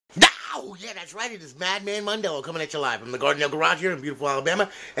Oh, yeah, that's right. It is Madman Mondello coming at you live from the Gardendale Garage here in beautiful Alabama.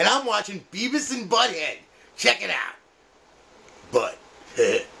 And I'm watching Bevis and Butthead. Check it out. But,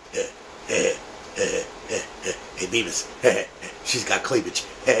 hey, Bevis. She's got cleavage.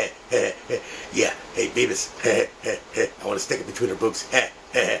 Yeah, hey, Bevis. I want to stick it between her boobs. I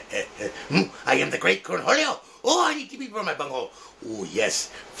am the great Cornholio. Oh, I need to be for my bunghole. Oh, yes.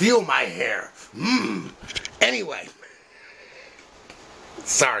 Feel my hair. Anyway.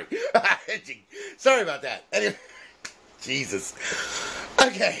 Sorry. Sorry about that. Anyway. Jesus.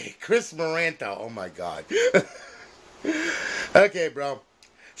 Okay, Chris Maranto. Oh, my God. Okay, bro.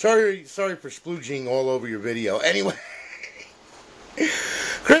 Sorry for splooging all over your video. Anyway.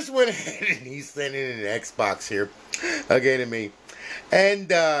 Chris went ahead and he sent in an Xbox here. Okay, to me.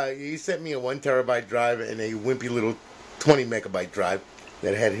 And he sent me a 1 terabyte drive and a wimpy little 20 megabyte drive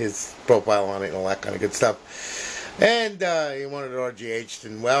that had his profile on it and all that kind of good stuff. And he wanted it RGH'd,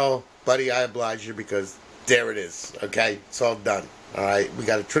 and well, buddy, I oblige you because there it is. Okay, it's all done. All right, we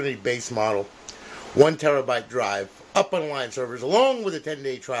got a Trinity base model, 1 terabyte drive, up on line servers, along with a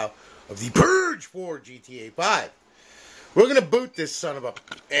 10-day trial of The Purge for GtaV. We're gonna boot this son of a,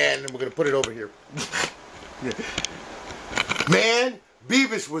 and we're gonna put it over here. Man,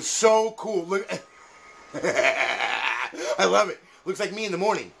 Bevis was so cool. Look, I love it. Looks like me in the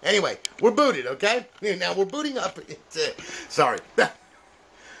morning. Anyway, we're booted, okay? Now we're booting up. Sorry.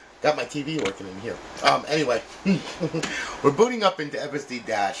 Got my TV working in here. Anyway, we're booting up into FSD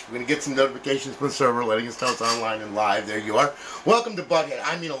Dash. We're going to get some notifications from the server letting us know it's online and live. There you are. Welcome to Butthead.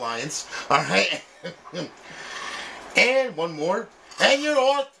 I mean Alliance. All right. And one more. And you're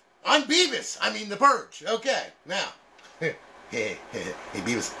off on Bevis. I mean The Purge. Okay. Now. Hey,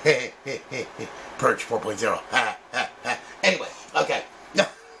 Bevis. Purge 4.0. Anyway, okay.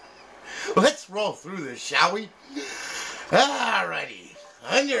 Let's roll through this, shall we? Alrighty.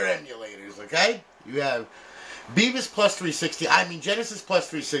 On your emulators, okay? You have Bevis plus 360. I mean Genesis plus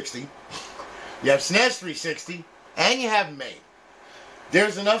 360. You have SNES 360. And you have MAME.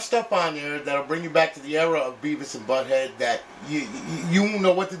 There's enough stuff on there that'll bring you back to the era of Bevis and Butthead that you won't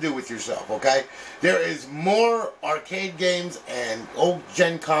know what to do with yourself, okay? There is more arcade games and old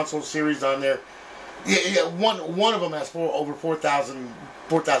gen console series on there. Yeah, one of them has over 4,000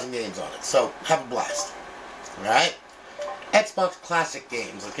 games on it, so have a blast. All right? Xbox classic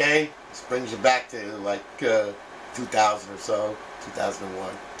games, okay? This brings you back to like 2000 or so, 2001.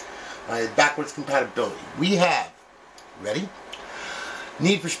 All right, backwards compatibility. We have, ready?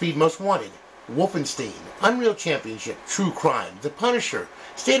 Need for Speed Most Wanted, Wolfenstein, Unreal Championship, True Crime, The Punisher,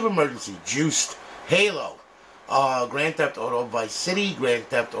 State of Emergency, Juiced, Halo, Grand Theft Auto Vice City, Grand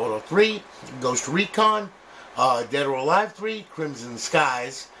Theft Auto 3, Ghost Recon, Dead or Alive 3, Crimson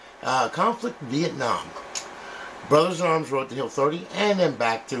Skies, Conflict Vietnam, Brothers in Arms Road to Hill 30, and then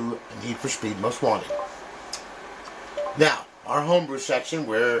back to Need for Speed Most Wanted. Now, our homebrew section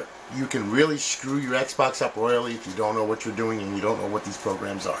where you can really screw your Xbox up royally if you don't know what you're doing and you don't know what these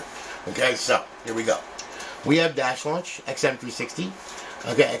programs are. Okay, so, here we go. We have Dash Launch, XM360,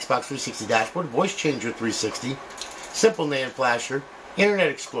 okay, Xbox 360 Dashboard, Voice Changer 360, Simple NAND Flasher, Internet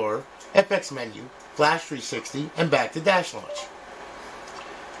Explorer, FX Menu, Flash 360, and back to Dash Launch.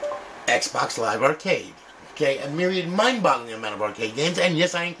 Xbox Live Arcade. Okay, a myriad mind-boggling amount of arcade games, and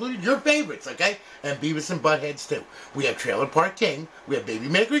yes, I included your favorites, okay? And Beavis and Buttheads, too. We have Trailer Park King, we have Baby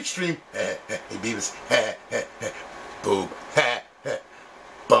Maker Extreme, hey, Beavis, boob,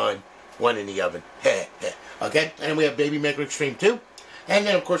 bun, one in the oven, okay? And we have Baby Maker Extreme, too. And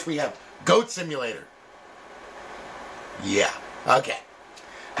then, of course, we have Goat Simulator. Yeah, okay.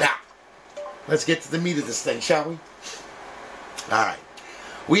 Now, let's get to the meat of this thing, shall we? Alright.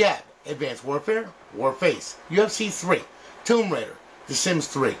 We have Advanced Warfare, Warface, UFC 3, Tomb Raider, The Sims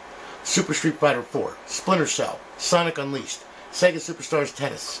 3, Super Street Fighter 4, Splinter Cell, Sonic Unleashed, Sega Superstars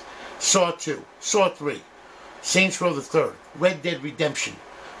Tennis, Saw 2, Saw 3, Saints Row the Third, Red Dead Redemption,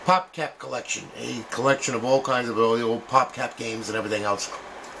 PopCap Collection, a collection of all kinds of the old PopCap games and everything else,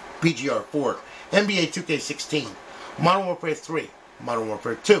 PGR 4, NBA 2K16, Modern Warfare 3, Modern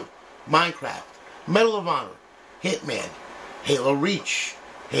Warfare 2, Minecraft, Medal of Honor, Hitman, Halo Reach,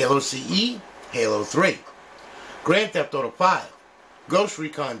 Halo CE, Halo 3, Grand Theft Auto 5, Ghost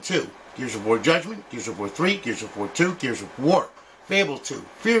Recon 2, Gears of War Judgment, Gears of War 3, Gears of War 2, Gears of War, Fable 2,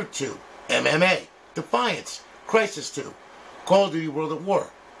 Fear 2, MMA, Defiance, Crisis 2, Call of Duty World at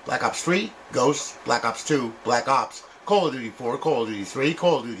War, Black Ops 3, Ghosts, Black Ops 2, Black Ops, Call of Duty 4, Call of Duty 3,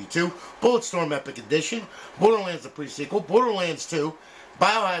 Call of Duty 2, Bulletstorm Epic Edition, Borderlands the pre-sequel, Borderlands 2,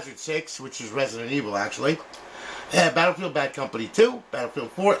 Biohazard 6, which is Resident Evil actually, Battlefield Bad Company 2,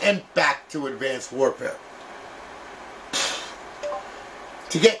 Battlefield 4, and back to Advanced Warfare.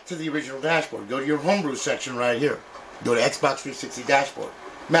 To get to the original dashboard, go to your homebrew section right here. Go to Xbox 360 dashboard.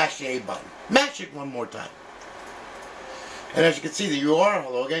 Mash the A button. Mash it one more time. And as you can see, there you are.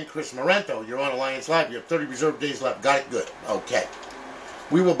 Hello again, Chris Maranto. You're on Alliance Live. You have 30 reserved days left. Got it? Good. Okay.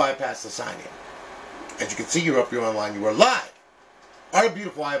 We will bypass the sign-in. As you can see, you're up, you're online, you are live. Our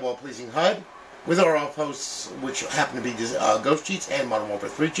beautiful eyeball-pleasing HUD with our off-hosts, which happen to be Ghost cheats and Modern Warfare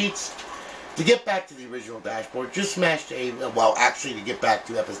 3 cheats. To get back to the original dashboard, just smash the A, well, actually, to get back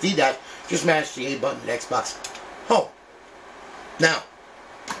to FSD dash, just smash the A button at Xbox Home. Now,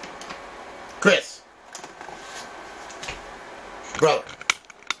 Chris, brother,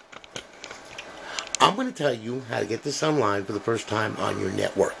 I'm going to tell you how to get this online for the first time on your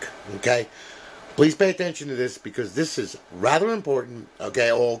network, okay? Please pay attention to this because this is rather important, okay,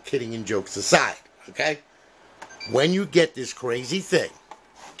 all kidding and jokes aside, okay? When you get this crazy thing,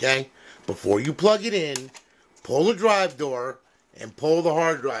 okay, before you plug it in, pull the drive door and pull the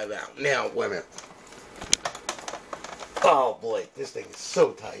hard drive out. Now, wait a minute. Oh, boy, this thing is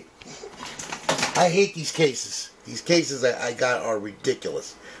so tight. I hate these cases. These cases I got are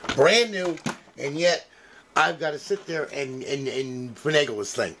ridiculous. Brand new, and yet I've got to sit there and finagle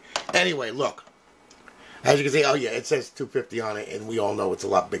this thing. Anyway, look. As you can see, oh yeah, it says 250 on it, and we all know it's a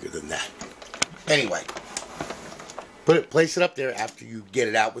lot bigger than that. Anyway, place it up there after you get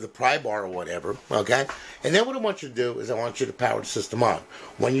it out with a pry bar or whatever, okay? And then what I want you to do is I want you to power the system on.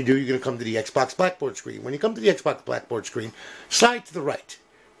 When you do, you're going to come to the Xbox Blackboard screen. When you come to the Xbox Blackboard screen, slide to the right.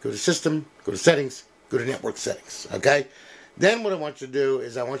 Go to System, go to Settings, go to Network Settings, okay? Then what I want you to do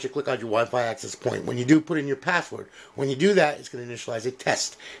is I want you to click on your Wi-Fi access point. When you do, put in your password. When you do that, it's going to initialize a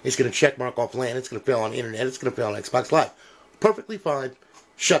test. It's going to check mark off LAN. It's going to fail on internet. It's going to fail on Xbox Live. Perfectly fine.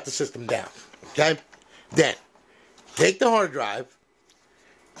 Shut the system down. Okay? Then, take the hard drive,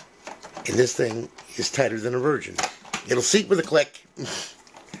 and this thing is tighter than a virgin. It'll seat with a click.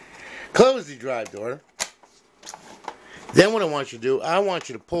 Close the drive door. Then what I want you to do, I want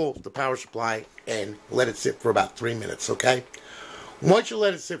you to pull the power supply and let it sit for about 3 minutes, okay? Once you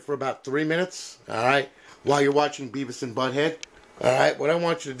let it sit for about 3 minutes, all right, while you're watching Bevis and Butthead, all right, what I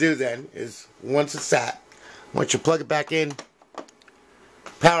want you to do then is, once it's sat, once you plug it back in,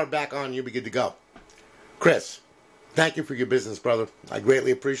 power it back on, you'll be good to go. Chris, thank you for your business, brother. I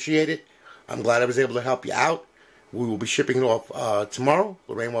greatly appreciate it. I'm glad I was able to help you out. We will be shipping it off tomorrow.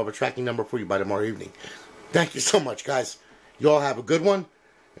 Lorraine will have a tracking number for you by tomorrow evening. Thank you so much, guys. You all have a good one.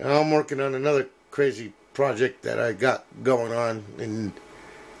 And I'm working on another crazy project that I got going on, and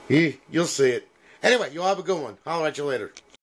you'll see it. Anyway, you all have a good one. I'll write you later.